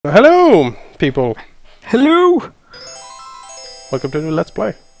Hello, people. Hello! Welcome to the Let's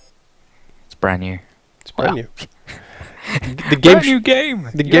Play. It's brand new. It's brand Wow. new. The game, Brand new game!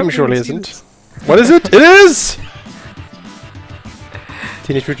 the You game haven't surely even seen isn't. What is it? It is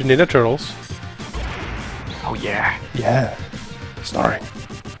Teenage Mutant Ninja Turtles. this. Oh yeah. Yeah, starring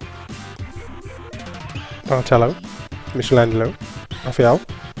Donatello, Michelangelo, Raphael,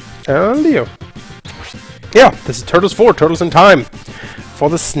 and Leo. Yeah, this is Turtles 4, Turtles in Time. For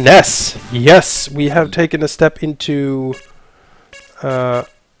the SNES, yes, we have taken a step into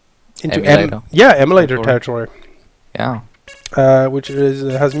Emulator. emulator territory, Yeah. which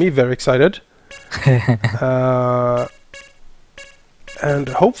has me very excited, and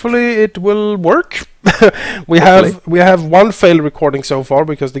hopefully it will work. we have one failed recording so far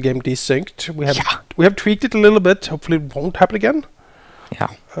because the game desynced. We have tweaked it a little bit. Hopefully it won't happen again. Yeah.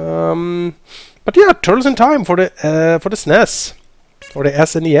 But yeah, Turtles in Time for the SNES. Or the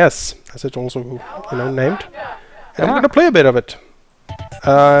SNES, as it's also named. And I'm gonna play a bit of it.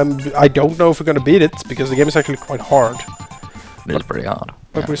 I don't know if we're gonna beat it because the game is actually quite hard. It's pretty hard.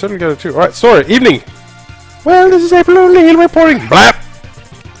 But we certainly got it too. Alright, story, evening. Well, this is April O'Neil reporting. Blap.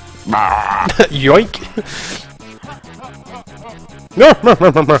 Yoink.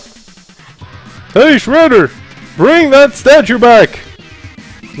 Hey, Shredder, bring that statue back.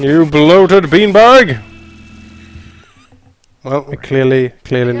 You bloated beanbag. Well, we clearly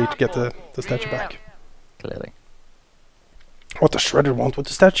need to get the statue back. Clearly. What does Shredder want with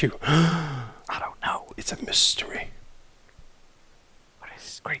the statue? I don't know. It's a mystery. What is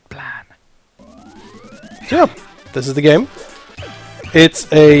his great plan? So yeah, this is the game.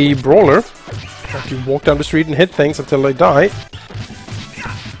 It's a brawler. Like you walk down the street and hit things until they die.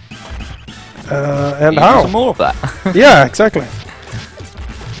 And You how? do some more of that. Yeah, exactly.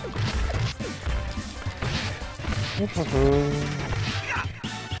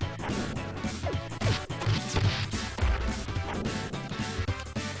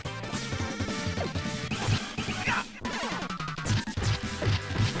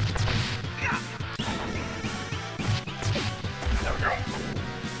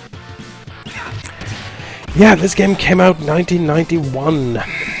 Yeah, this game came out 1991.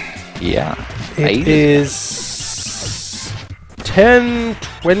 Yeah. It is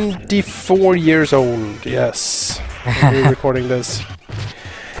 24 years old, yes. When we're recording this.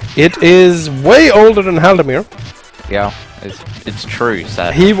 It is way older than Halldamir. Yeah. It's true,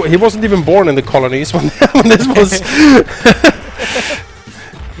 sad. He wasn't even born in the colonies when this was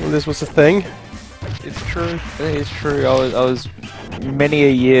when this was a thing. It's true. It is true. I was many a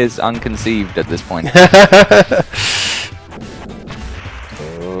years unconceived at this point.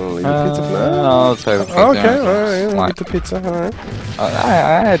 Pizza for I'll take the pizza. okay, alright, Like, get the pizza, alright.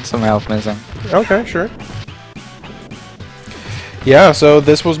 I had some health missing. Okay, sure. Yeah, so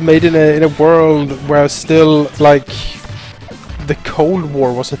this was made in a world where still like the Cold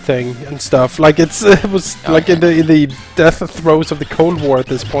War was a thing and stuff. Like it was like in the death throes of the Cold War at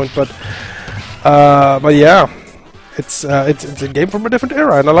this point, but yeah, it's a game from a different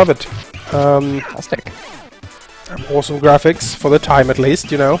era and I love it. Fantastic. Awesome graphics for the time at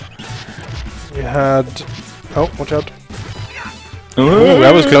least, you know. We had watch out. Ooh,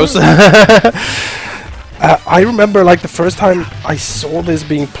 that was close. I remember like the first time I saw this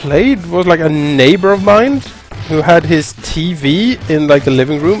being played was like a neighbor of mine who had his TV in like the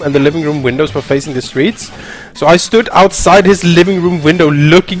living room and the living room windows were facing the streets. So I stood outside his living room window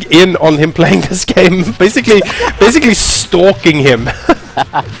looking in on him playing this game. basically stalking him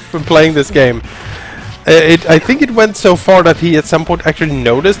from playing this game. I think it went so far that he at some point actually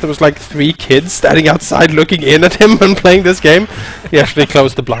noticed there was like 3 kids standing outside looking in at him and playing this game. He actually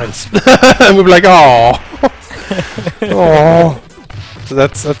closed the blinds. And we were like, oh. Oh. So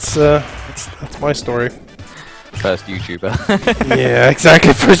that's my story. First YouTuber. Yeah,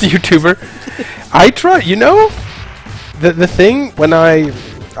 exactly. First YouTuber. I try, you know, the thing when I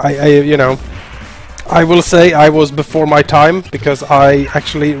will say I was before my time because I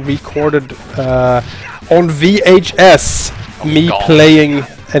actually recorded on VHS me playing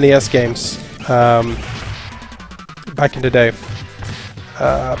NES games back in the day.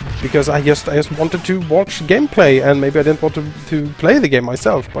 Because I just wanted to watch gameplay and maybe I didn't want to play the game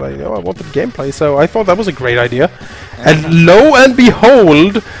myself, but I wanted gameplay, so I thought that was a great idea. And lo and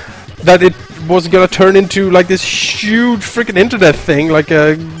behold, that it was gonna turn into like this huge freaking internet thing, like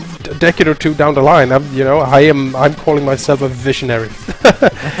a decade or two down the line. I'm calling myself a visionary.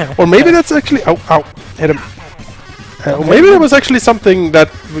 Or maybe that's actually hit him. Or maybe that was actually something that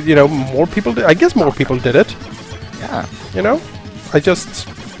more people did. I guess more people did it. Yeah. I just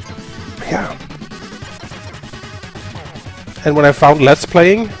yeah. and when I found Let's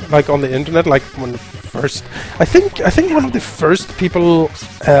Playing, like on the internet, like when first, I think one of the first people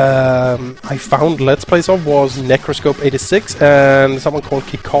I found Let's Plays of was Necroscope86 and someone called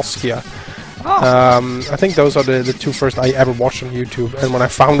Kikoskia. I think those are the two first I ever watched on YouTube, and when I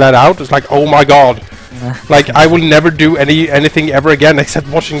found that out, it was like, oh my god, like I will never do anything ever again except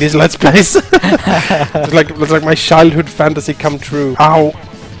watching these Let's Plays. It's like my childhood fantasy come true. Ow!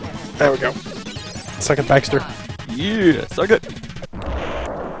 There we go. Second Baxter. Yeah, suck it.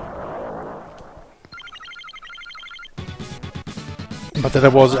 But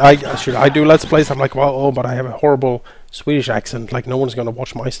then should I do Let's Plays? I'm like, well, oh, but I have a horrible Swedish accent. Like, no one's gonna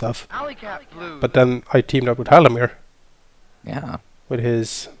watch my stuff. But then I teamed up with Halldamir. Yeah. With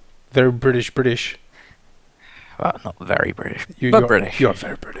his very British. Well, not very British, but you're British. You are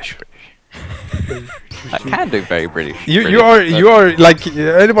very British. I can do very British. You are like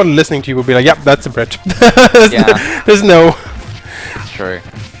anyone listening to you will be like, yep, that's a Brit. Yeah. There's no. It's true.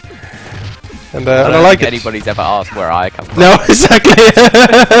 And I like it. Anybody's ever asked where I come from? No, exactly.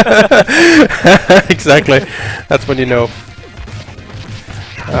 Exactly. That's when you know.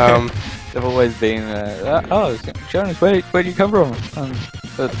 They've always been, oh, Jonas, where do you come from?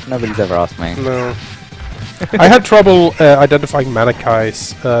 But nobody's ever asked me. No. I had trouble identifying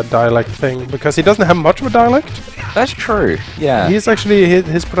Manakai's dialect thing because he doesn't have much of a dialect. That's true. Yeah. He's actually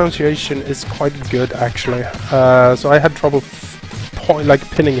his pronunciation is quite good actually. So I had trouble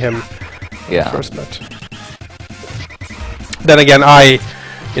pinning him. Yeah. First bet. Then again, I'm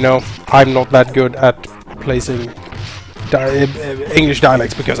not that good at placing English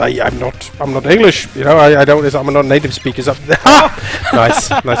dialects because I'm not English. You know, I'm not a native speaker. So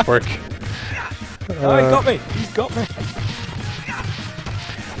nice work. Oh, he got me. He's got me.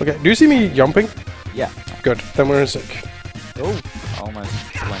 Okay, do you see me jumping? Yeah. Good. Then we're in sync. Oh, almost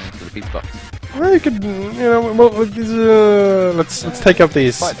went into the pizza box. Well, you could, let's take out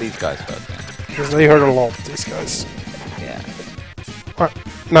these. Fight these guys first. Yeah. Because they hurt a lot, these guys. Yeah. Alright,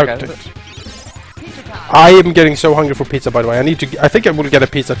 now Okay, take it. I am getting so hungry for pizza, by the way. I think I will get a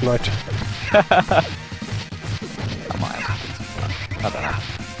pizza tonight. I might have pizza. I don't know.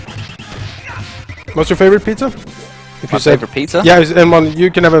 What's your favorite pizza? If My favorite pizza? Yeah, and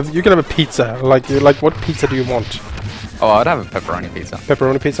you can have a pizza. Like what pizza do you want? Oh, I'd have a pepperoni pizza.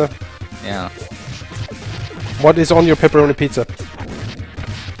 Pepperoni pizza? Yeah. What is on your pepperoni pizza?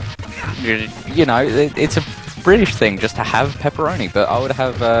 You know, it's a British thing just to have pepperoni, but I would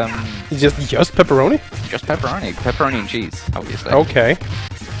have Just pepperoni? just pepperoni and cheese, obviously. Okay.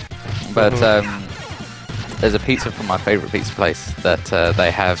 But there's a pizza from my favorite pizza place that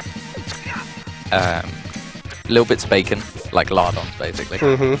they have little bits of bacon, like lardons, basically.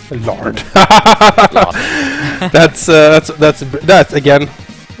 Lard. Lard. That's again.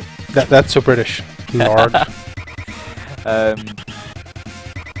 That's so British. Lard.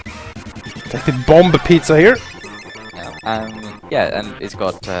 Take the bomb pizza here. Yeah, and it's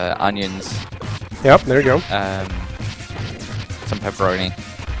got onions. Yep, there you go. Some pepperoni.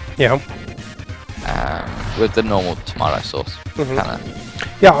 Yeah. With the normal tomato sauce. Kinda.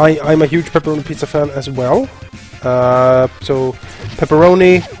 Yeah, I'm a huge pepperoni pizza fan as well. So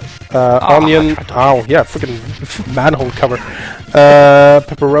pepperoni, onion. Ow, yeah, freaking manhole cover.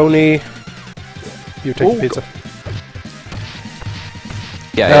 Pepperoni. You take the pizza.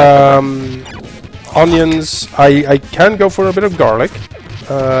 Yeah. Onions. I can go for a bit of garlic.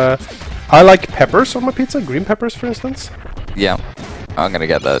 I like peppers on my pizza. Green peppers, for instance. Yeah. I'm gonna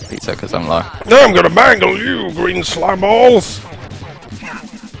get that pizza because I'm low. I'm gonna mangle you, green slime balls.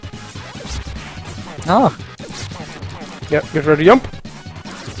 Oh. Yeah, get ready to jump.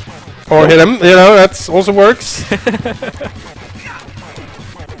 Or hit him, you know, that also works.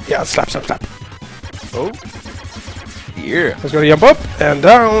 Yeah, slap. Oh. Yeah. Let's go to jump up, and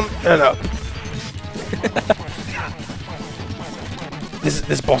down, and up.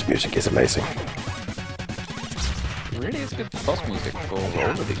 This boss music is amazing. Really is good boss music for all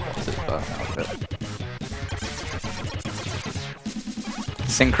of these bosses, but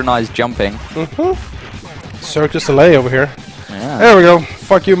synchronized jumping. Cirque du Soleil over here. Yeah. There we go.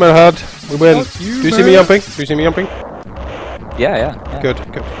 Fuck you, Manhad. We win. Do you see me jumping? Do you see me jumping? Yeah. Good.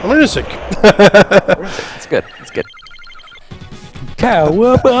 I'm really sick. It's good.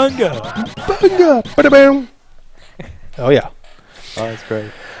 Cowabunga! Bunga! Ba-da-boom! Oh yeah. Oh, that's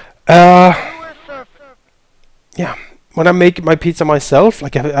great. Yeah. When I make my pizza myself,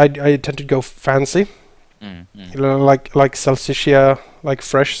 like I tend to go fancy. You know, like salsiccia, like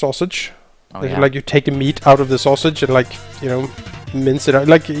fresh sausage. Oh, Like you take the meat out of the sausage and mince it out.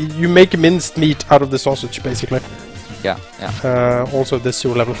 Like you make minced meat out of the sausage, basically. Yeah. Also, the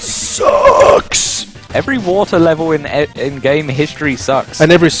sewer level sucks. Every water level in game history sucks.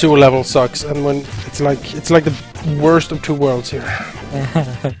 And every sewer level sucks. And when it's like the worst of two worlds here.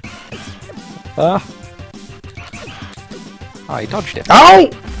 Oh, he dodged it. Ow!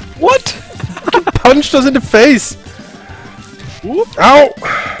 What? Punched us in the face. Whoop. Ow!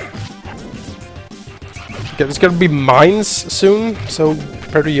 Okay, there's gonna be mines soon, so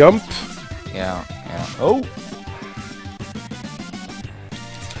prepare to jump. Yeah, yeah. Oh!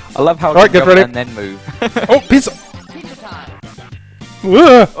 I love how Right, you get jump ready. and then move. Oh, pizza!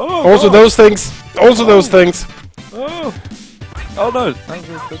 Oh, Also oh. those things! Also those things! Oh! Oh no!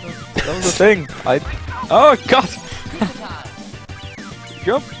 That was a thing! Oh god!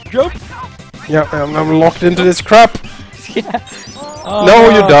 Jump! Jump! Yeah, I'm locked into this crap! Yeah! Oh, No,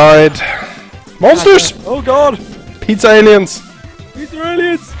 you died! Monsters! Oh god! Pizza aliens! These are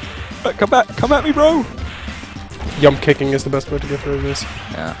aliens! Come back! Come at me, bro! Jump kicking is the best way to get rid of this.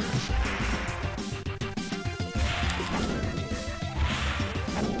 Yeah.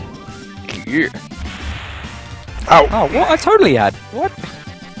 Yeah. Ow! Oh, what? I totally had. What?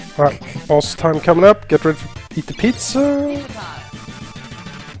 Alright, boss time coming up. Get ready for eat the pizza.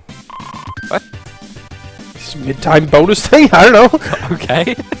 What? This mid-time bonus thing? I don't know.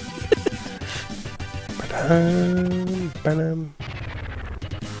 Okay.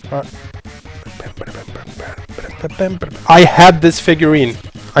 I had this figurine.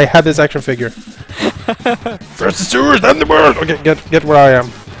 I had this action figure. First the sewers, then the world. Okay, get where I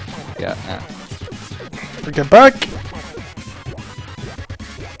am. Yeah. Yeah. Get back.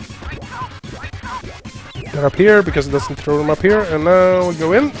 Get up here because it doesn't throw them up here, and now we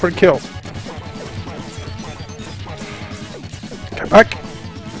go in for a kill. Get back.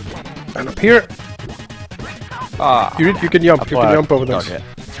 And up here. Ah. You can jump. You can jump over those. Okay.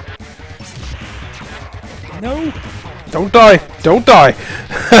 No. Don't die. Don't die.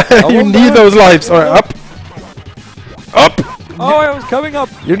 You won't need die. those lives. Alright, up. Up. Oh, I was coming up.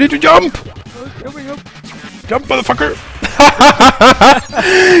 You need to jump. I was coming up. Jump, motherfucker.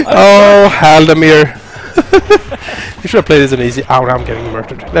 Oh, Halldamir. You should have played this on easy. Ow, now I'm getting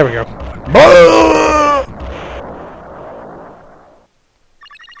murdered. There we go.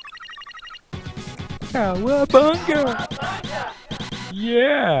 Cowabunga!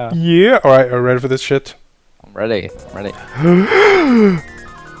 Yeah! Yeah. Alright, are you ready for this shit? I'm ready. I'm ready.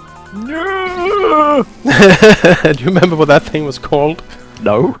 No! Do you remember what that thing was called?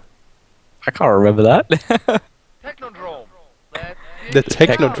 No. I can't remember that. Technodrome. The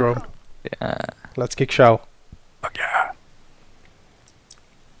Technodrome. Yeah. Let's kick shell. Okay.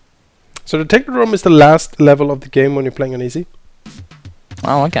 So the Technodrome is the last level of the game when you're playing on easy.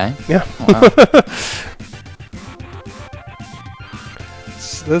 Oh, okay. Yeah. Oh, wow.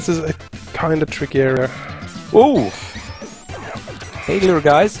 This is a kind of tricky area. Ooh! Hey, little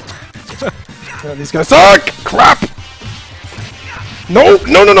guys. Yeah, these guys suck! Crap! No!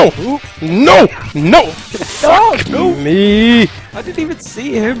 No! No! No! No! No! Fuck no. me! I didn't even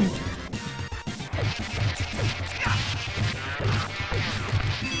see him.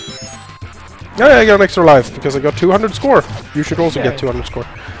 Yeah, I got an extra life because I got 200 score. You should also Yeah. get 200 score.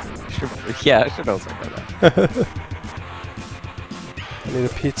 Yeah, I should also know that. I need a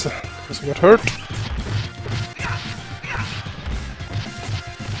pizza because I got hurt.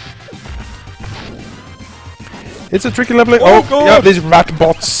 It's a tricky leveling. Oh, Oh, God. yeah, these rat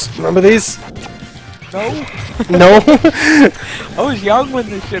bots. Remember these? No. No. I was young when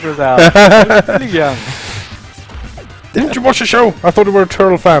this shit was out. I was really young. Didn't you watch the show? I thought you were a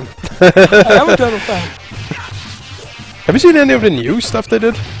Turtle fan. I am a Turtle fan. Have you seen any of the new stuff they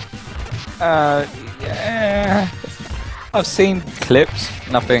did? Yeah. I've seen clips.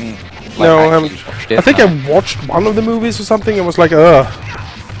 Nothing. Like, No, I actually haven't. watched it, I think no. I watched one of the movies or something and was like, ugh.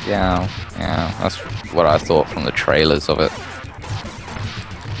 Yeah, yeah. That's what I thought from the trailers of it.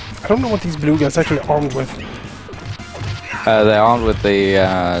 I don't know what these blue guys actually armed with. They're armed with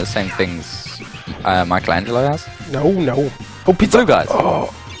the same things Michelangelo has. No, no. Oh, pizza. Blue guys.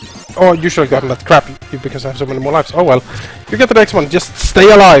 Oh, oh, you should have gotten that crap because I have so many more lives. Oh well, you get the next one. Just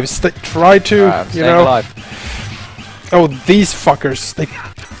stay alive. Try to, I'm you staying know. alive. Oh, these fuckers.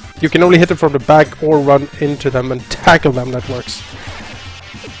 You can only hit them from the back or run into them and tackle them. That works.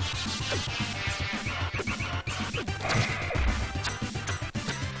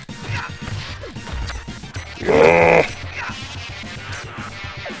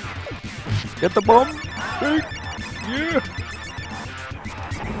 Get the bomb. Big. Yeah.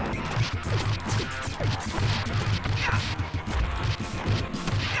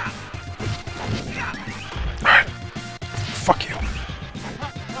 Fuck you.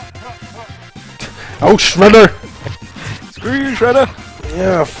 Oh, Shredder! Screw you, Shredder.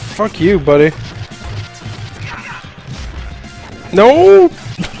 Yeah, fuck you, buddy. No!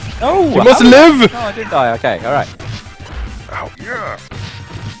 No! You must live! No, I did die. Okay, alright. Ow, yeah.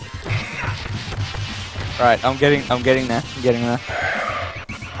 Alright, I'm getting there.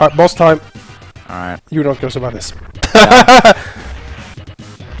 Alright, boss time. Alright. You don't go about this.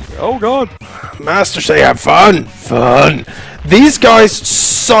 Oh god! Masters say have fun! Fun! These guys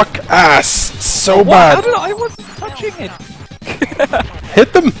suck ass so bad. I wasn't touching it!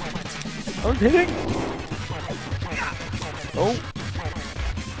 Hit them! I was hitting! Oh.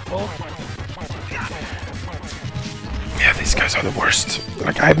 Yeah, these guys are the worst.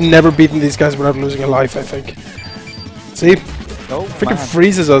 Like, I've never beaten these guys without losing a life, I think. See? Oh, Freaking man.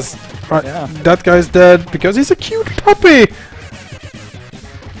 freezes us. Right, Yeah. that guy's dead because he's a cute puppy!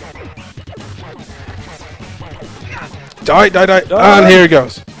 Die! Die. And here he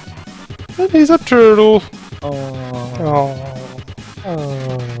goes. And he's a turtle. Oh.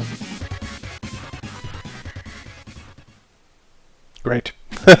 Oh. Great.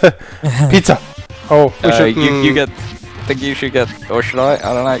 Pizza! Oh, we should... You get... I think you should get... Or should I?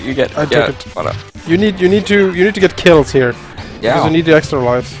 I don't know. You get... I yeah, took it. whatever. You need to get kills here. Because Yeah. you need the extra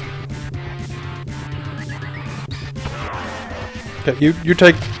life. Okay, you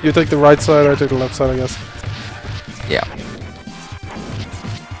take the right side, I take the left side, I guess. Yeah.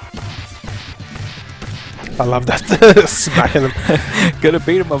 I love that. Smacking them. Gonna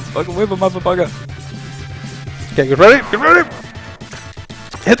beat him, motherfucker. With a motherfucker. Okay, get ready! Get ready!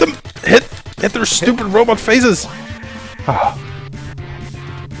 Hit them! Hit their stupid robot faces! Ah.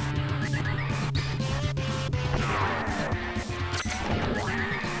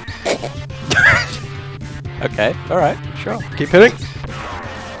 Okay, alright, sure. Keep hitting.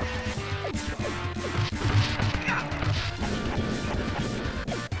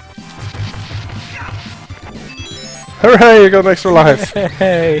 Hooray, you got an extra life.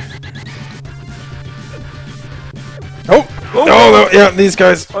 Hey. Oh! Oh no, yeah, these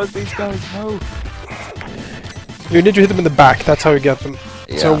guys. Oh, these guys, no. You need to hit them in the back, that's how you get them.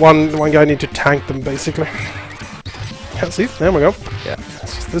 So Yeah. one guy need to tank them, basically. Yeah, see? There we go. Yeah.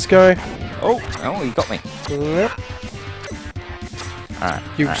 It's just this guy. Oh, you got me. Yep. Alright.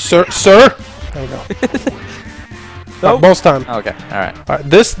 You, alright. sir! There we go. No. Boss time. Okay, alright.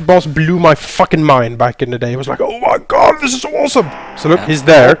 This boss blew my fucking mind back in the day. It was like, oh my god, this is awesome! So look, Yeah. he's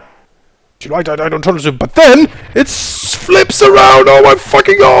there. Do you like that? I don't tell you. But then, it flips around! Oh my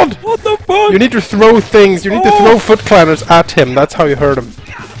fucking god! What the fuck? You need to throw things. You need to throw foot climbers at him. That's how you hurt him.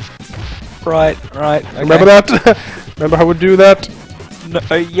 Right, okay. Remember that? Remember how we do that? No,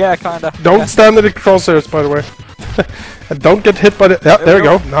 yeah, kinda. Don't yeah. stand in the crosshairs, by the way. And don't get hit by the... Yeah, there you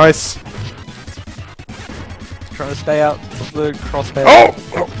go. Nice. Trying to stay out of the crosshair. Oh!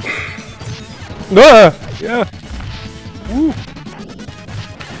 Ah! Yeah. Woo.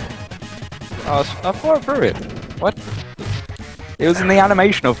 I thought through it. What? It was in the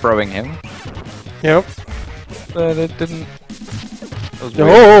animation of throwing him, Yep. but it didn't. It was weird.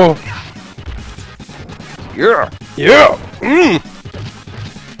 Oh! Yeah. Yeah! Mm!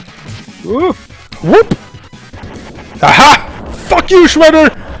 Woo. Whoop! Aha! Fuck you, Shredder!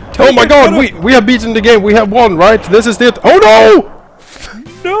 Oh my god, we have beaten the game. We have won, right? This is it. Oh no!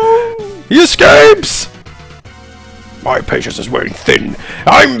 No! He escapes! My patience is wearing thin.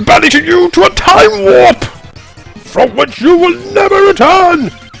 I'm banishing you to a time warp! From which you will never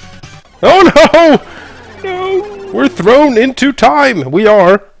return! Oh no! No! We're thrown into time! We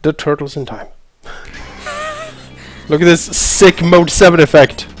are the turtles in time. Look at this sick Mode 7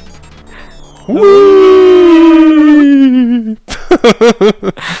 effect. Whee!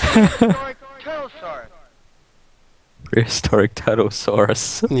 Prehistoric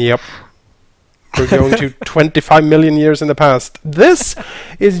Turtlesaurus. Yep. We're going to 25 million years in the past. This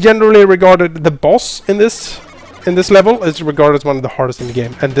is generally regarded, the boss in this level is regarded as one of the hardest in the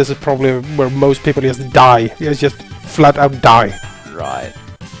game, and this is probably where most people just die. Just flat out die. Right.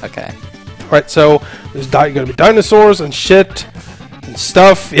 Okay. Right, so there's gonna be dinosaurs and shit and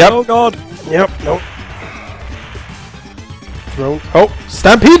stuff. Yep. Oh god. Yep. Nope. Thrown. Oh,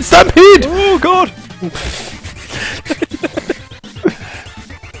 stampede! Stampede! Oh god.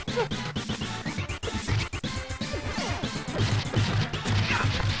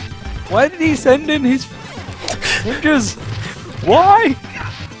 Why did he send in his ninjas? Why?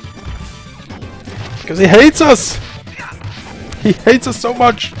 Because he hates us! He hates us so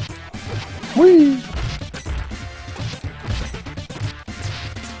much! Whee!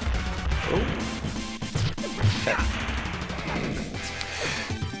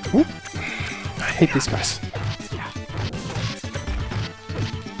 Ooh. I hate these guys.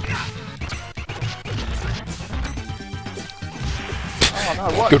 Oh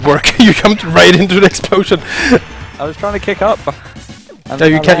no, what? Good work. You jumped right into the explosion. I was trying to kick up. Yeah,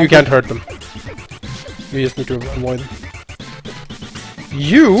 you can't hurt them. You just need to avoid them.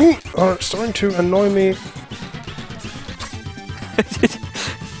 You are starting to annoy me.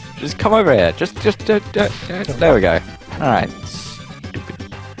 Just come over here. Just there we go. Alright.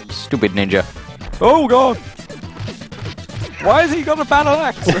 Stupid ninja. Oh god! Why has he got a battle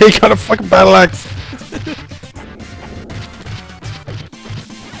axe? He got a fucking battle axe.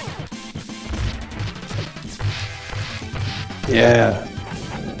 Yeah.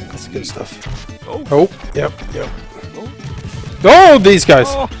 That's good stuff. Oh, yep. Oh, these guys!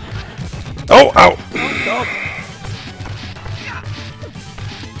 Oh, Oh, ow! god.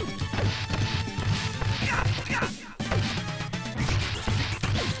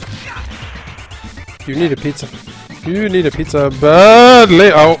 You need a pizza. You need a pizza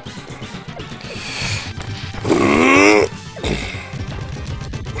badly. Oh.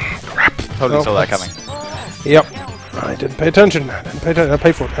 Crap. Totally saw that coming. Yep. I didn't pay attention. I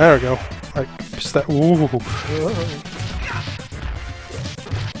paid for it. There we go. I pissed that. Ooh.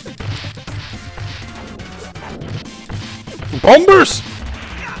 Bombers!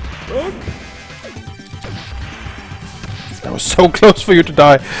 That was so close for you to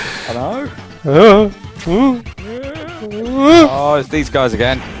die. I know. Mm. Oh, it's these guys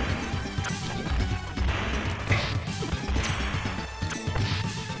again.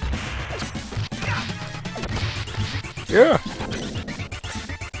 Yeah.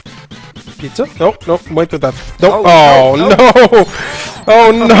 Pizza? No, no, wait with that. No. Oh, Oh, no, no!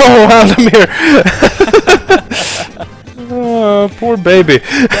 Oh no, Halldamir! Oh, poor baby.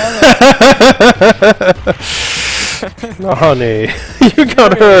 No, honey, you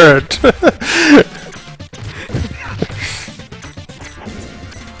got hurt.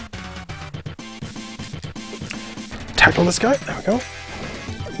 Tackle this guy. There we go.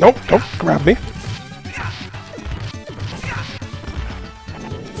 Nope, don't grab me.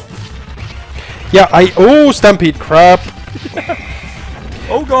 Yeah, oh, Stampede, crap.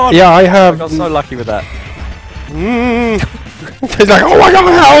 Oh god! Yeah, I I have. got so lucky with that. He's like, oh my god,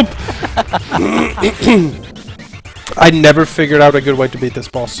 help! I never figured out a good way to beat this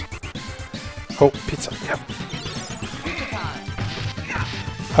boss. Oh, pizza, yeah.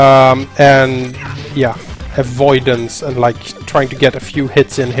 And yeah, avoidance and like trying to get a few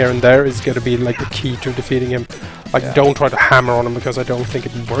hits in here and there is gonna be like the key to defeating him. Like, don't try to hammer on him because I don't think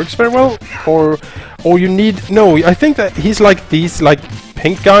it works very well. Or you need I think that he's like these like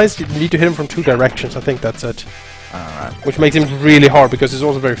pink guys. You need to hit him from two directions. I think that's it. Alright. Which makes him really hard because he's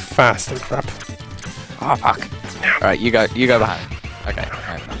also very fast and crap. Oh fuck. Alright, you go behind. Okay.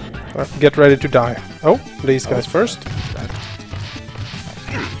 Alright. Get ready to die. Oh, these guys first.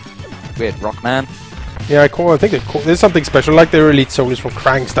 Weird rock man. Yeah, I think there's something special, like they're elite soldiers from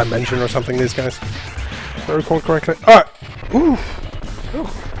Crank's dimension or something. These guys, if I recall correctly. All right. Ooh.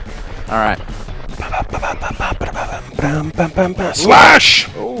 Alright. Slash!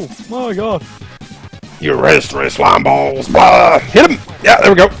 Oh my god. You wrist slime balls. Blah. Hit him! Yeah,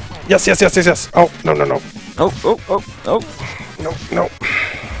 there we go. Yes. Oh, no. Oh. No.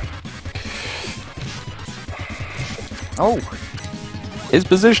 Oh. His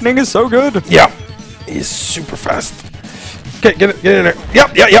positioning is so good. Yeah. He's super fast. Okay, get in there.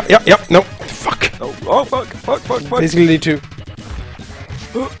 Yep. No. Fuck. Oh, fuck. Basically need to.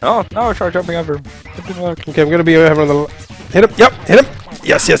 Oh, no, I tried jumping over him. It didn't work. Okay, I'm gonna be over on the. Hit him. Yep. Hit him.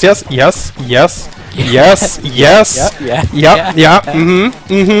 Yes. Yeah. Yeah.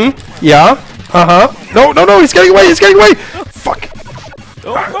 No. He's getting away. Fuck.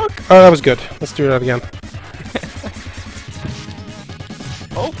 Oh, fuck. Oh, that was good. Let's do that again.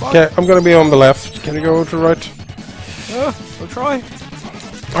 Oh, fuck. Okay, I'm gonna be on the left. Can you go to the right? I'll try.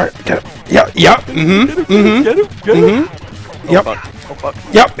 Alright, get him. Yeah. Get him. Yep. Oh, fuck.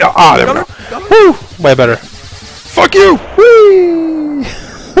 Yep. Ah, there we go. Woo! Way better. Fuck you! Whee!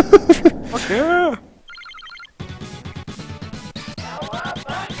 Fuck yeah.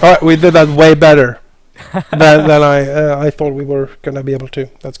 Alright, we did that way better than I thought we were gonna be able to.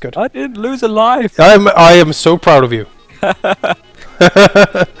 That's good. I didn't lose a life. I am so proud of you.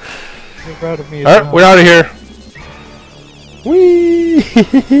 You're proud of me as Alright, well. we're out of here. Whee!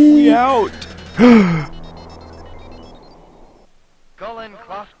 We out. Skull and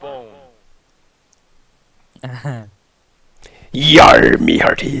crossbone. Yar, me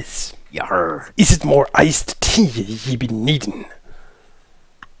hearties. Yarr. Is it more iced tea ye be needin'?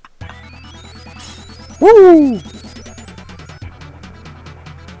 Woo!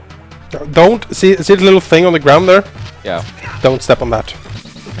 Don't see the little thing on the ground there? Yeah, Don't step on that.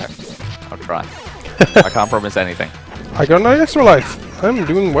 I'll try. I can't promise anything. I got an extra life. I'm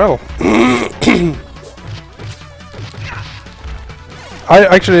doing well. I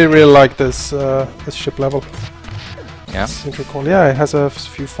actually really like this this ship level. Yeah. Seem to recall. Yeah, it has a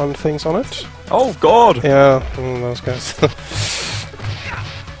few fun things on it. Oh God! Yeah, those guys.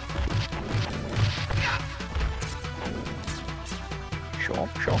 Sure.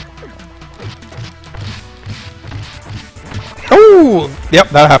 Oh, yep,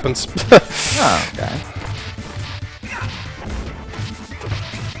 that happens. Oh, okay.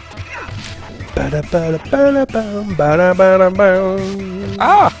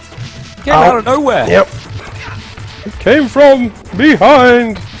 Ah! Came out of nowhere! Yep. It came from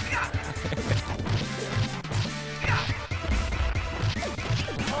behind.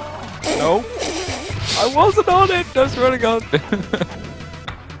 No. I wasn't on it! I swear to God.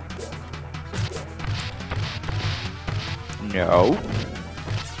 No.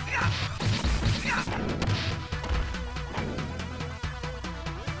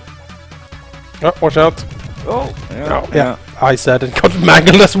 Oh, watch out. Oh, Oh, yeah. I said it got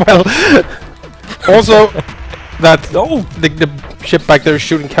mangled as well. Also, that No! the ship back there is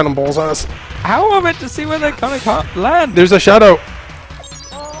shooting cannonballs at us. How am I meant to see where they're gonna land? There's a shadow.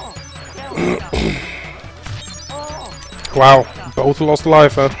 Wow, both lost a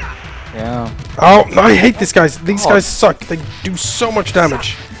life, huh? Yeah. Oh, no, I hate these guys. These guys suck. They do so much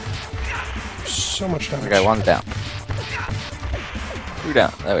damage. So much damage. Okay, one's down. Two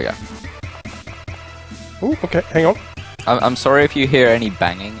down. There we go. Ooh, okay, hang on. I'm sorry if you hear any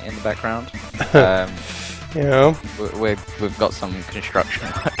banging in the background. Yeah. We've got some construction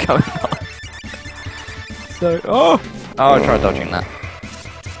work going on. So, oh, I tried dodging that.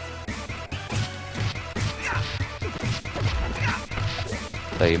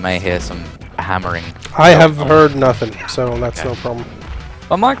 So you may hear some hammering. I have heard nothing, so that's no problem.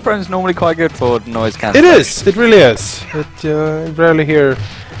 My microphone's normally quite good for noise cancellation. It is. It really is. It rarely hear.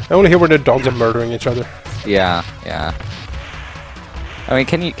 I only hear when the dogs are murdering each other. Yeah. I mean,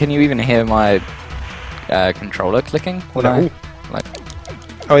 can you even hear my controller clicking? When No. like,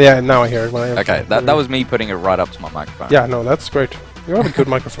 Oh yeah, now I hear it. When I okay, that was me putting it right up to my microphone. Yeah, no, that's great. You have a good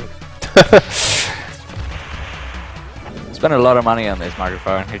microphone. Spent a lot of money on this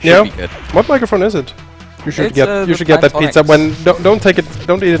microphone. It should Yeah. be good. What microphone is it? You should It's, get the you should get that pizza Panasonics. when don't take it,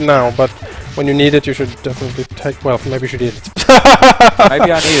 don't eat it now, but when you need it you should definitely take, well, maybe you should eat it.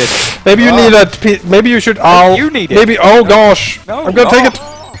 Maybe I need it. Maybe you Oh. need that maybe you should you need it. Maybe oh gosh. No, I'm gonna take no. it.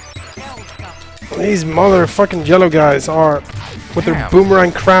 These motherfucking yellow guys are with their Damn.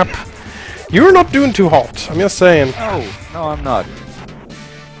 boomerang crap. You're not doing too hot, I'm just saying. No, I'm not.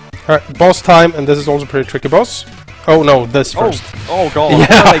 Alright, boss time, and this is also pretty tricky, boss. Oh no, this first. Oh God! Yeah.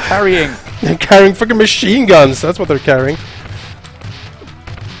 What are they carrying? They're carrying freaking machine guns, that's what they're carrying.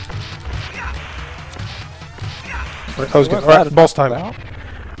 Right, that was good. What's Alright, that boss time. about?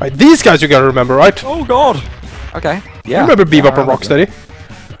 Right, these guys you gotta remember, right? Oh God! Okay. Yeah. You remember Bebop I and remember. Rocksteady?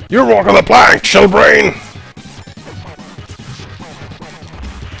 You're walking the plank, Shellbrain!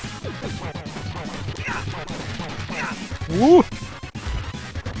 Woo!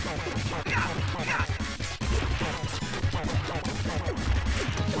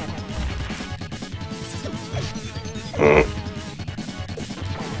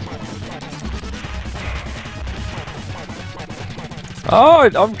 Oh,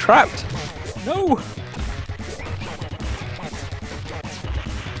 I'm trapped. No.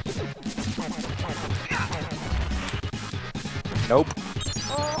 Nope.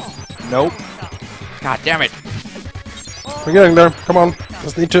 Nope. God damn it. We're getting there, come on.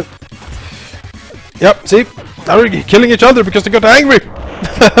 Just need to... Yep, see? They're killing each other because they got angry!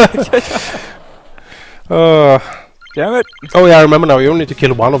 Damn it. Oh yeah, I remember now, you only need to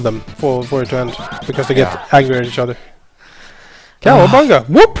kill one of them for it to end. Because they get angry at each other. Cowabunga!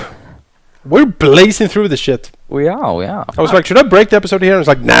 Whoop! We're blazing through this shit. We are. I was like, should I break the episode here? And it's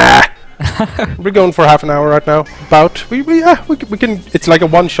like, nah! We're going for half an hour right now. About. We can... It's like a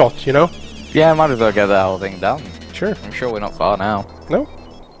one shot, you know? Yeah, might as well get that whole thing done. Sure. I'm sure we're not far now. No?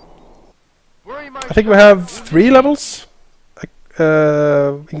 I think we have 3 levels.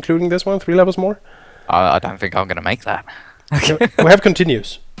 Including this one, 3 levels more. I don't think I'm gonna make that. We have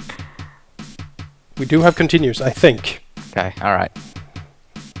continues. We do have continues, I think. Okay, alright.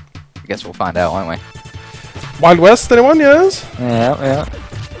 I guess we'll find out, won't we? Wild West, anyone? Yes? Yeah.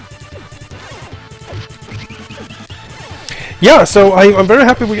 Yeah, so I'm very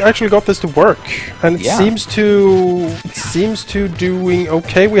happy we actually got this to work, and it Yeah. seems to doing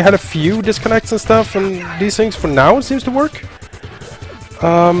okay. We had a few disconnects and stuff, and these things for now it seems to work.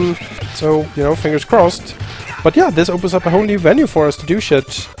 So you know, fingers crossed. But yeah, this opens up a whole new venue for us to do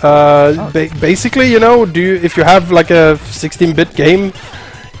shit. Basically, you know, if you have like a 16-bit game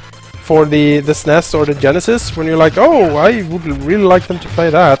for the SNES or the Genesis, when you're like, oh, I would really like them to play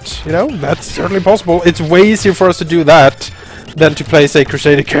that, you know, that's certainly possible. It's way easier for us to do that than to play, say,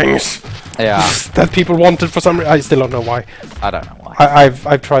 Crusader Kings. Yeah. That people wanted for some reason. I still don't know why. I don't know why.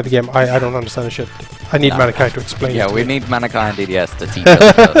 I've tried the game. I don't understand the shit. I need Manakai to explain it. Yeah, to we me. need Manakai and DDS to teach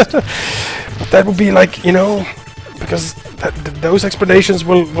us first. That would be like, you know, because those explanations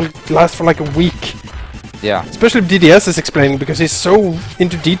will last for like a week. Yeah. Especially if DDS is explaining, because he's so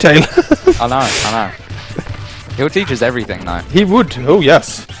into detail. I know. He'll teach us everything now. He would. Oh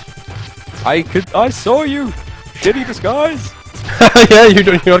yes. I saw you. Shitty disguise. Yeah, you're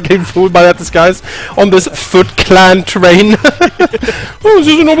not getting fooled by that disguise on this Foot Clan train. Oh, there's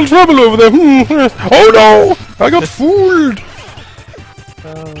a noble travel over there. Oh no, I got fooled.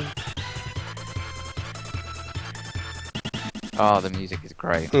 Oh, the music is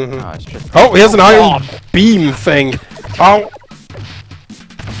great. Mhm. Oh, it's just Oh, he has an iron beam thing. Ow.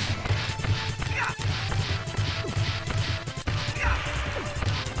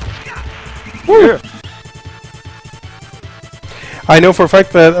 Woo. I know for a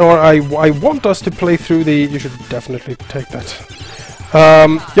fact that, or I want us to play through the. You should definitely take that.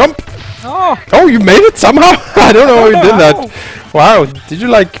 Jump! Oh, you made it somehow! I don't know how you did that. Wow, did you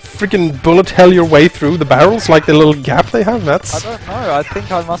like freaking bullet hell your way through the barrels, like the little gap they have? That's. I don't know. I think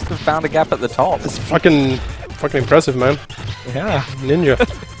I must have found a gap at the top. It's fucking impressive, man. Yeah. Ninja.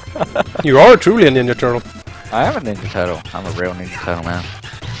 You are truly a Ninja Turtle. I am a Ninja Turtle. I'm a real Ninja Turtle, man.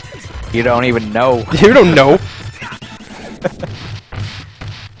 You don't even know. You don't know.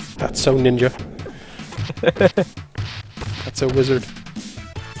 That's so ninja. That's so wizard.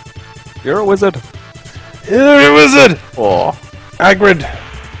 You're a wizard. You're a wizard! Oh. Agrid.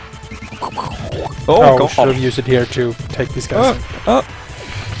 Oh, Oh, should have used it here to take these guys. Oh.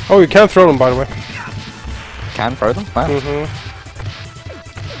 Oh, you can't throw them, by the way. Can throw them? Wow.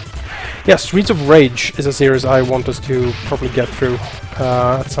 Yeah, Streets of Rage is a series I want us to probably get through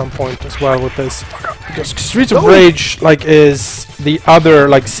at some point as well with this. Because Streets of Rage like is the other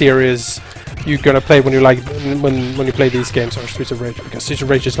like series you're gonna play when you like when you play these games, or Streets of Rage, because Streets of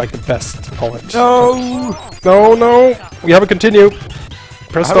Rage is like the best of it. No, we have a continue.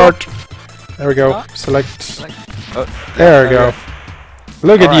 Press start. There we go. Select. There we go.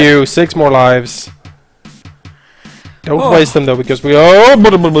 Look at you, 6 more lives. Don't waste them though, because we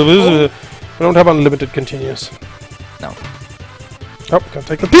don't have unlimited continues. No. Oh, can't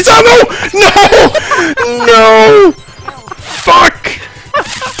take the pizza. No! No! Fuck!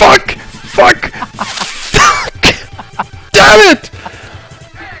 Fuck! Fuck! Fuck! Damn it!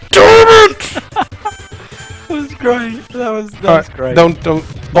 Damn it! That was great. That was great. Don't.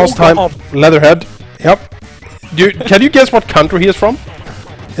 Boss time. Leatherhead. Yep. Can you guess what country he is from?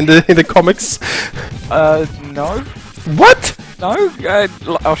 In the comics? No. What? No?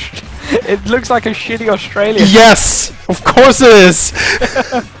 It looks like a shitty Australian. Yes! Of course it is!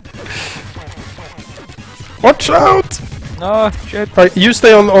 Watch out! No, shit. Right, you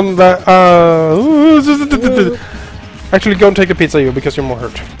stay on the. Actually, go and take a pizza, you, because you're more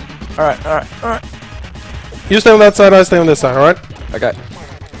hurt. Alright. You stay on that side, I stay on this side, alright? Okay.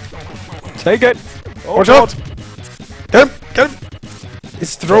 Take it! Oh, Watch out! Get him! Get him!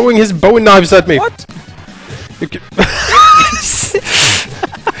 He's throwing his Bowie knives at me! What?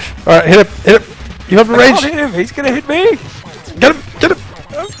 Alright, hit him! You have the I range! can't hit him, he's gonna hit me! Get him! Get him!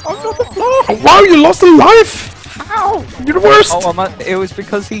 I'm on the floor! Oh, wow, you lost a life! Ow! You're the worst! Oh, it was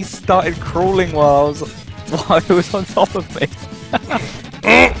because he started crawling while he was on top of me.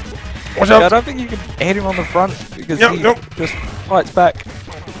 Watch I out! don't think you can hit him on the front because he just fights back.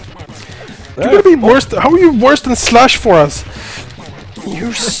 You're gonna be worse. How are you worse than Slash for us?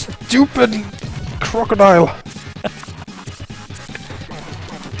 You stupid crocodile!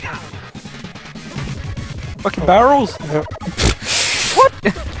 Fucking barrels! Yeah. What?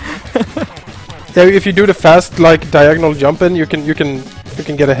 Yeah, if you do the fast like diagonal jump in, you can get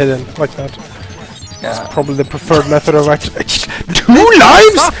a hit in like that. Yeah. That's probably the preferred method of actually. 2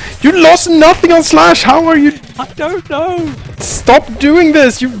 lives! You lost nothing on Slash. How are you? I don't know. Stop doing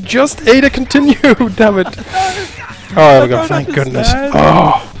this! You just ate a continue. Damn it! Oh, there we go. Thank goodness.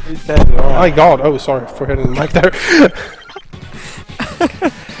 Oh. He's dead. My God! Oh, sorry for hitting the mic there.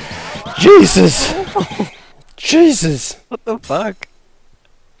 Jesus! Jesus! What the fuck?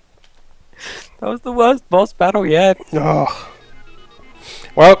 That was the worst boss battle yet. Oh.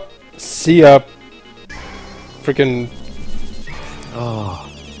 Well, see ya. Freaking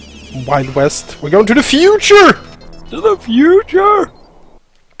Wild West. We're going to the future! To the future!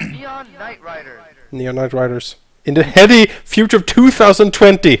 Neon Knight Rider. Neon Knight Riders. In the heady future of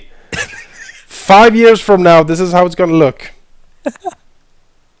 2020. 5 years from now, this is how it's gonna look.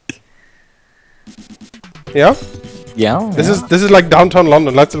 Yeah. Yeah. This is like downtown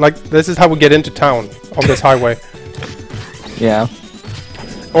London. This is how we get into town on this highway. Yeah.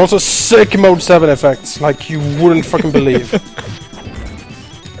 Also sick mode 7 effects, like you wouldn't fucking believe.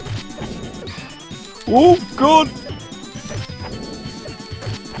 Oh god!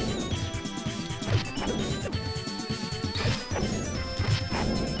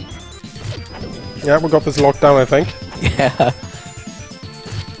 Yeah, we got this locked down, I think. Yeah.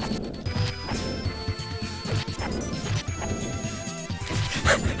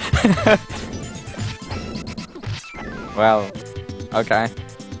 Well, okay.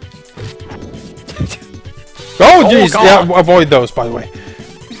 Oh jeez! God. Yeah, avoid those, by the way.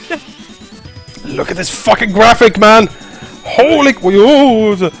 Look at this fucking graphic, man! Holy...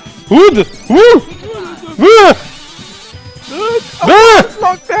 Whoa! Wood! Woo! It's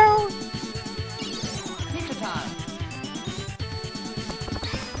locked down!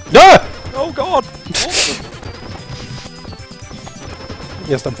 Ah! Oh god!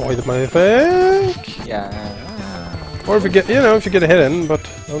 Just avoid them, I think. Yeah. Or if you get, if you get a hit in, but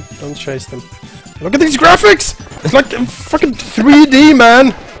don't chase them. Look at these graphics! It's like fucking 3D,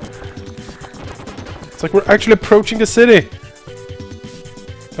 man! It's like we're actually approaching the city.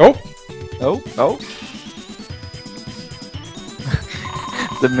 Oh! Oh, oh.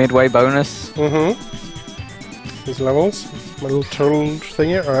 The midway bonus. Mm-hmm. These levels. My little turtle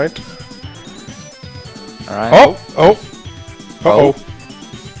thingy, alright. Alright. Oh! Oh! Uh-oh.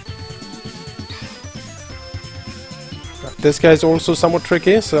 This guy's also somewhat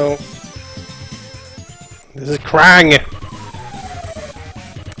tricky, so... This is Krang!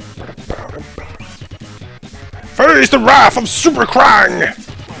 Face the wrath of Super Krang!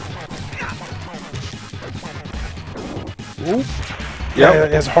 Ooh. Yeah,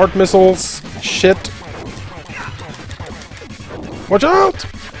 he has heart missiles. Shit. Watch out!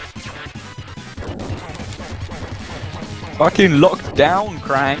 Fucking locked down,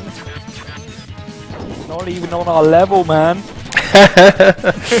 Krang. Not even on our level, man.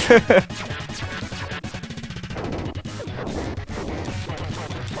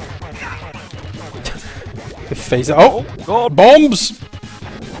 The face. Oh god! Bombs!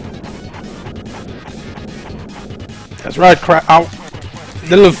 That's right, crap. Ow!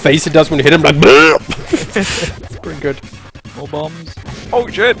 The little face it does when you hit him, like. It's pretty good. More bombs. Oh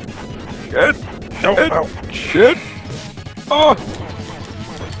shit! Shit! Oh, Shit! ow. Shit! Oh!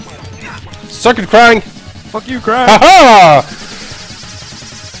 Suck it, Krang! Fuck you, Krang! Haha!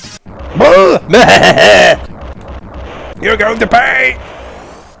 You're going to pay!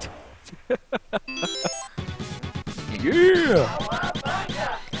 Yeah!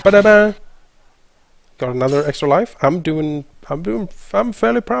 Ba-da-ba. Got another extra life. I'm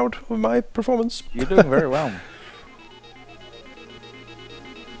fairly proud of my performance. You're doing very well.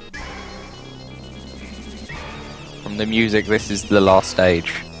 From the music, this is the last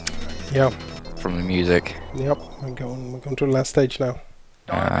stage. Yeah. From the music. Yep. We're going to the last stage now.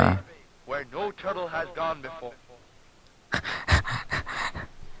 Where no turtle has gone before.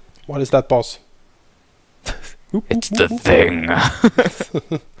 What is that, boss? It's the thing.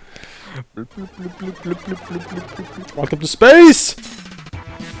 Welcome to space!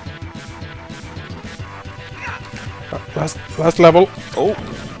 Last level. Oh,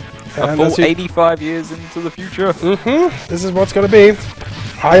 a And full 85 years into the future. This is what's gonna be.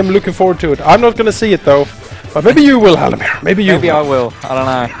 I am looking forward to it. I'm not gonna see it though. But maybe you will, Halldamir. Maybe you Maybe will. I will. I don't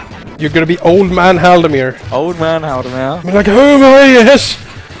know. You're gonna be old man Halldamir. Old man Halldamir. You're like, oh my, yes!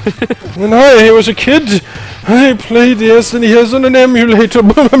 When I was a kid, I played this and he has on an emulator.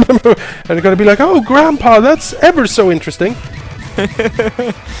 And you're gonna be like, oh grandpa, that's ever so interesting.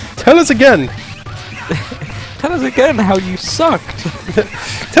 Tell us again. Tell us again how you sucked.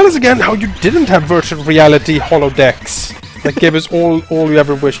 Tell us again how you didn't have virtual reality holodecks that gave us all you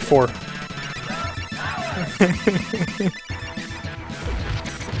ever wished for.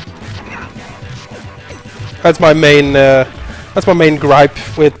 That's my main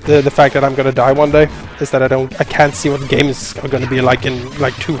gripe with the fact that I'm gonna die one day, is that I can't see what games are gonna be like in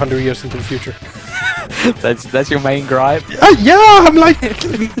like 200 years into the future. That's your main gripe. Yeah, I'm like,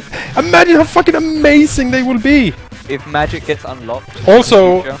 imagine how fucking amazing they will be. If magic gets unlocked.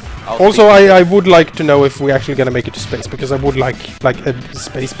 Also, in the future, I would like to know if we're actually gonna make it to space, because I would like a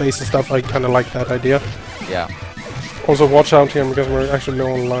space base and stuff. I kind of like that idea. Yeah. Also, watch out here because we're actually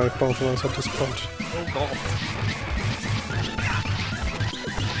low on life, both of us at this point. Oh god.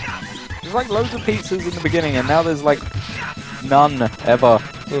 There's like loads of pizzas in the beginning, and now there's like none ever.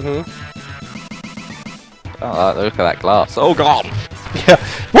 Oh, look at that glass. Oh god! Yeah.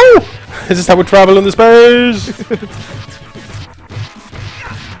 Woo! This is how we travel in the space!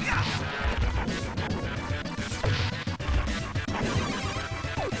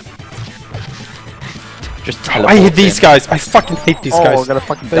 just Oh, I hate these teleports guys. I fucking hate these in. guys. Oh, I'm gonna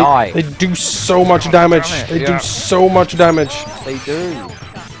fucking They, die. they do so much damage. Damn it, They yeah. do so much damage. They do.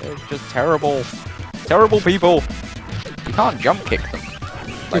 They're just terrible. Terrible people. You can't jump kick them.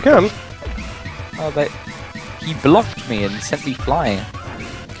 You can. Oh, he blocked me and sent me flying.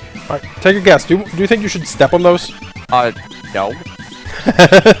 Alright, take a guess. Do you think you should step on those? No.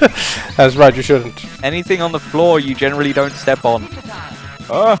 That's right, you shouldn't. Anything on the floor you generally don't step on.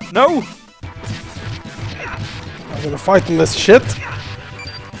 No! I'm gonna fight in this shit.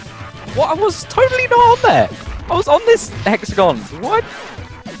 What? I was totally not on there. I was on this hexagon. What?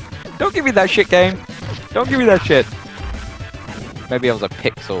 Don't give me that shit, game. Don't give me that shit. Maybe I was a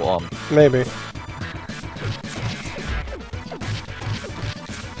pixel on. Maybe.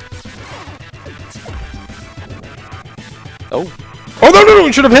 Oh. Oh no!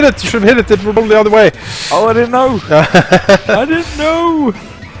 You should have hit it. You should have hit it. It rolled the other way. Oh, I didn't know. I didn't know.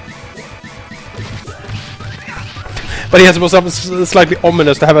 But yeah, it's slightly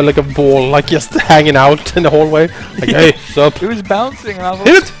ominous to have like a ball like just hanging out in the hallway. Like, hey, what's up? It was bouncing and I was...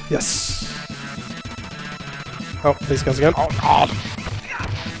 Hit it! Yes. Oh, these guys again. Oh, God.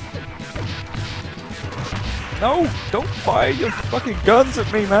 No, don't fire your fucking guns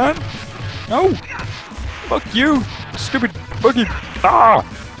at me, man. No. Fuck you. Stupid fucking... Ah!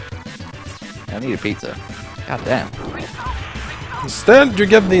 I need a pizza. God damn. Instead, you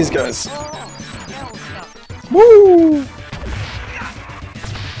get these guys. Woo!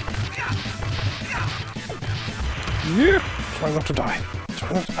 Yeah. Try not to die.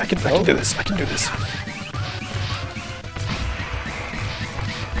 I can do this. I can do this.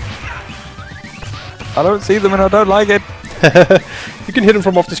 I don't see them and I don't like it. You can hit them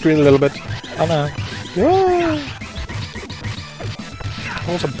from off the screen a little bit. I know. Yeah.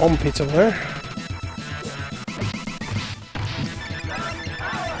 There's a bomb pizza there.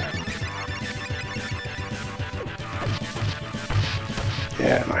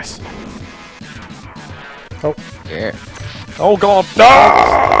 Yeah, nice. Oh. Yeah. Oh god!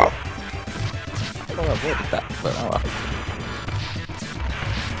 Ah! I don't avoided that, but oh well.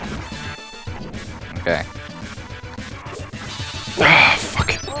 Okay. Ah,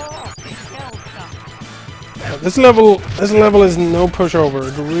 fuck. Yeah, this level is no pushover.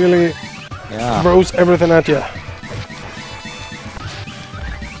 It really throws everything at you.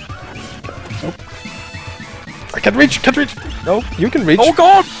 Nope. I can't reach. Can't reach. No, you can reach. Oh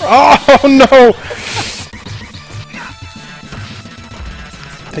god! Oh no!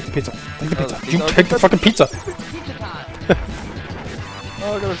 Take the pizza. Take the pizza. You take the fucking pizza.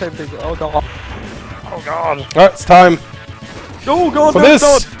 Oh, I gotta take the pizza. Oh god. Oh god. Alright, it's time Oh god, for no, this.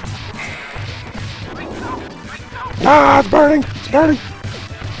 God. Ah, it's burning. It's burning.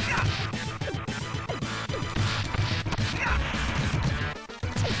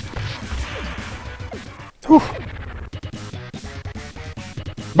 Whew.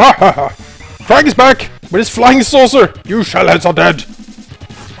 Bah! Frank is back with his flying saucer. You shellheads are dead.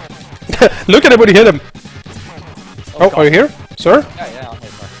 Look at him when he hit him. Oh, are you here, sir? Yeah, I'm here.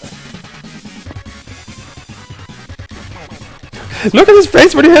 Look at his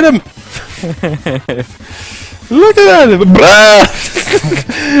face when you hit him. Look at that. Blah!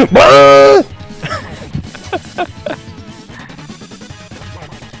 Blah!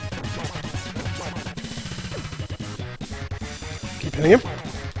 Keep hitting him.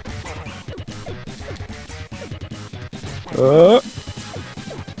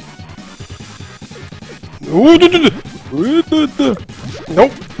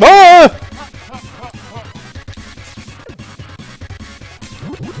 Nope. Ah!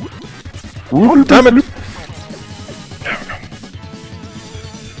 Oh, damn it!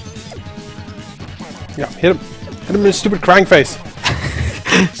 Yeah, hit him. Hit him in his stupid crank face.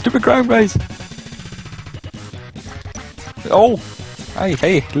 Stupid crying face. Oh!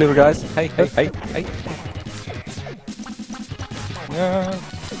 Hey, little guys. Hey. Yeah.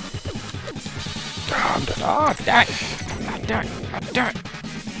 Ah, damn it.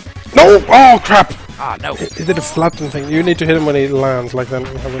 No! Oh, crap! Ah, no. He did a flatten thing. You need to hit him when he lands, like then.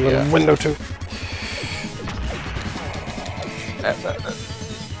 You have a little window too.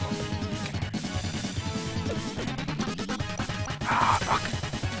 Ah, fuck.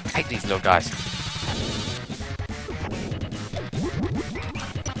 I hate these little guys.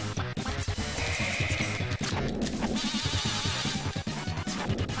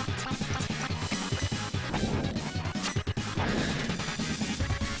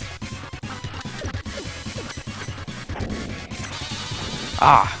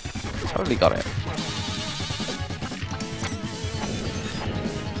 Ah, totally got it.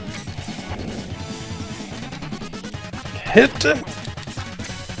 Hit him!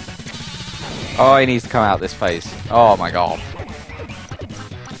 Oh, he needs to come out this phase. Oh my god.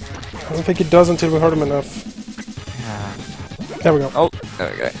 I don't think he does until we hurt him enough. Yeah. There we go. Oh, there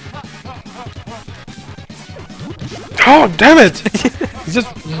we go. Oh, damn it! He's just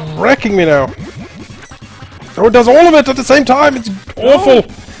wrecking me now. Oh, it does all of it at the same time. It's awful.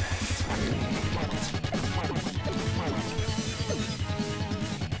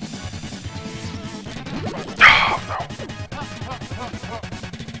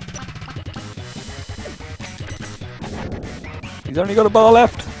 He's only got a bar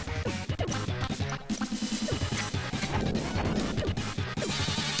left.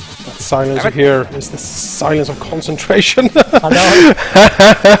 That silence you hear is the silence of concentration. I know.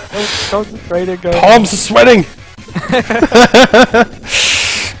 Concentrated, go. Palms are sweating.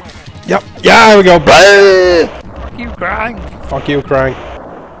 Yep. Yeah, there we go. Blah! Fuck you, crying. Fuck you, crying.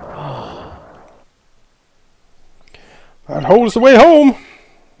 That hole's the way home.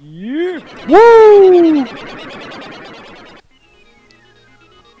 Yeah. Woo!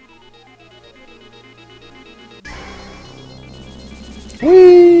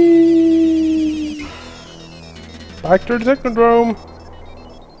 Whee! Back to the Technodrome.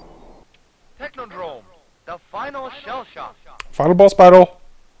 Technodrome, the final shell shock. Final boss battle.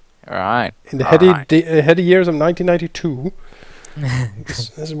 Alright. In the heady years of 1992.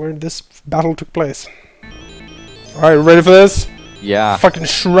 This is where this battle took place. Alright, ready for this? Yeah. Fucking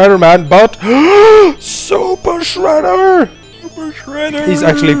Shredder, man, but Super Shredder! Super Shredder! He's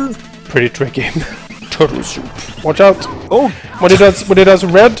actually pretty tricky. Turtle soup. Watch out! Oh! When he does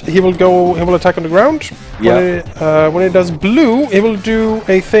red, he will attack on the ground. Yeah. When he does blue, he will do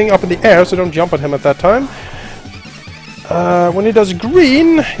a thing up in the air, so don't jump at him at that time. When he does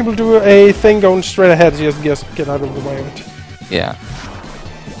green, he will do a thing going straight ahead, so just get out of the way of it. Yeah.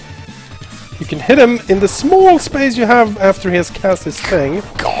 You can hit him in the small space you have after he has cast his thing.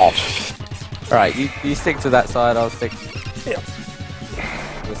 God. Alright, you stick to that side, I'll stick Yeah.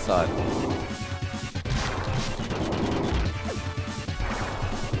 to this side.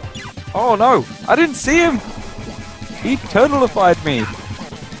 Oh no! I didn't see him! He turtleified me!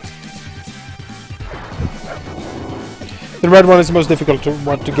 The red one is the most difficult to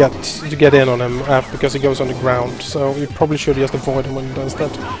get in on him because he goes on the ground. So you probably should just avoid him when he does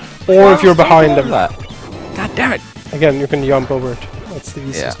that. Or if you're behind him. God damn it! Again, you can jump over it. That's the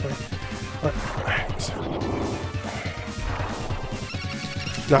easiest way. Right.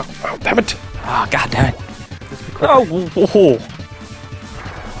 No. Oh, damn it! Oh, god damn it! Oh, whoa.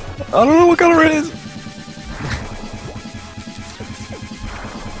 I don't know what color it is!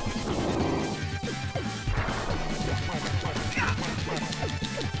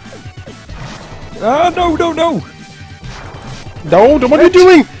 Ah, no! No! What are you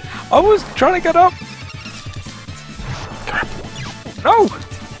doing? I was trying to get up! No!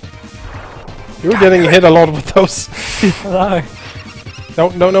 You're getting hit a lot with those. No.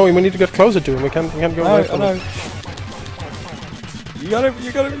 No, we need to get closer to him. We can't go away from him. You gotta.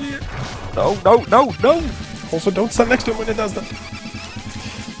 No! Also, don't stand next to him when he does that.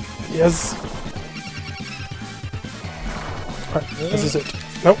 Yes. Right, this is it.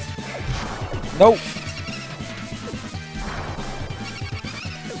 Nope. No!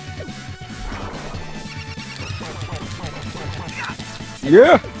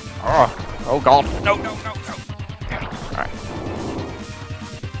 Yeah! Oh god. No. Alright.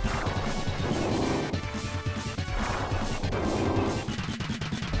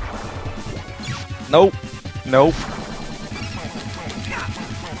 Nope.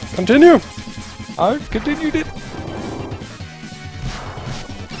 Continue. I've continued it.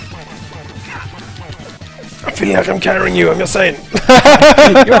 I'm feeling like I'm carrying you, I'm just saying. You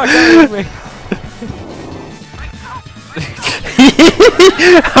are carrying me.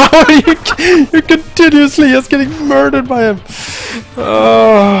 How are you're continuously just getting murdered by him.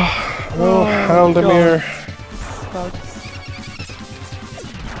 Oh, Halldamir.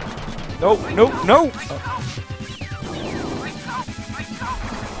 No.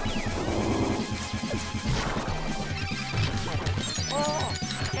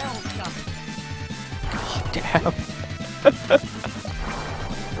 Damn.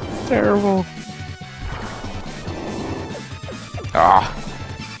 Terrible. Ah.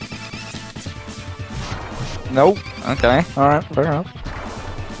 Nope. Okay. Alright, fair enough.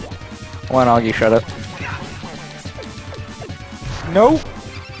 Won't argue, shut up. No!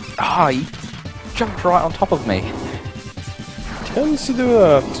 Ah, he jumped right on top of me. Tends to do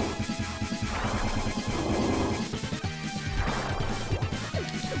that.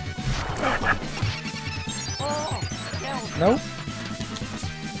 No.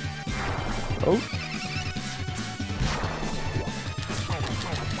 Oh.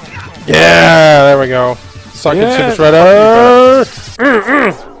 Yeah, there we go. Suck it, Yeah. Super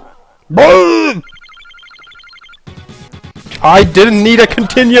Shredder. Boom! I didn't need to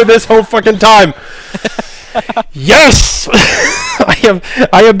continue this whole fucking time. Yes! I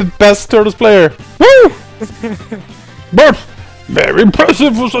am the best Turtles player. Woo! But very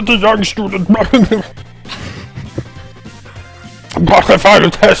impressive for such a young student. Pass the final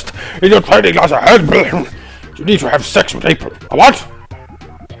test in your training class ahead. You need to have sex with April. A what?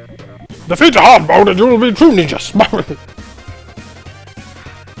 Defeat the hard mode and you will be true ninjas.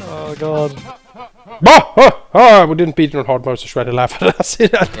 Oh god. We didn't beat it on hard mode, so Shredder laughed at us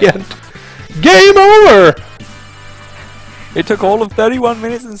at the end. Game over! It took all of 31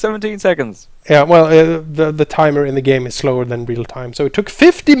 minutes and 17 seconds. Yeah, well, the timer in the game is slower than real time, so it took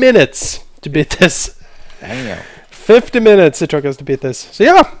 50 minutes to beat this. Damn. 50 minutes it took us to beat this. So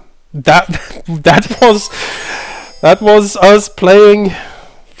yeah, that was us playing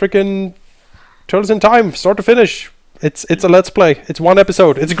frickin' Turtles in Time, start to finish. It's a let's play. It's one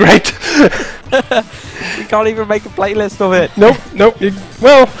episode. It's great. You can't even make a playlist of it. Nope.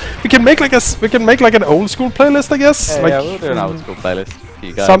 Well, we can make like an old school playlist, I guess. Yeah, like, we'll do an old school playlist for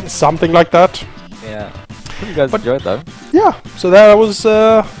you guys. Something like that. Yeah. Hope you guys enjoyed though. Yeah. So that was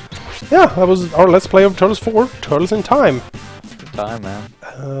our let's play of Turtles 4, Turtles in Time. Good time, man.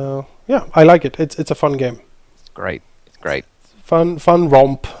 Yeah, I like it. It's a fun game. It's great. It's great. Fun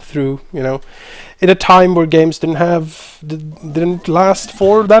romp through, in a time where games didn't last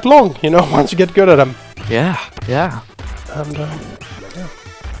for that long, once you get good at them. Yeah. And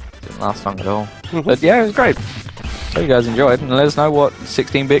Didn't last long at all. But yeah, it was great. Hope you guys enjoyed, and let us know what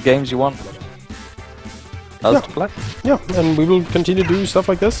 16-bit games you want us to play. yeah, and we will continue to do stuff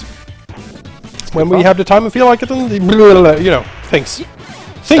like this when we have the time and feel like it, and things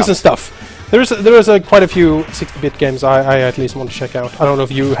and stuff. There is quite a few 60-bit games I at least want to check out. I don't know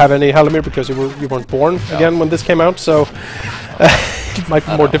if you have any, Halldamir, because you weren't born again when this came out, so it might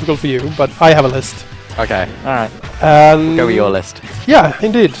be more difficult for you. But I have a list. Okay, all right. Go with your list. Yeah,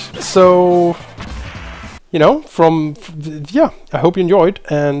 indeed. So, I hope you enjoyed,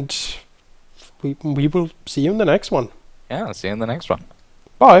 and we will see you in the next one. Yeah, I'll see you in the next one.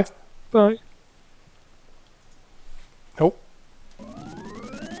 Bye. Bye.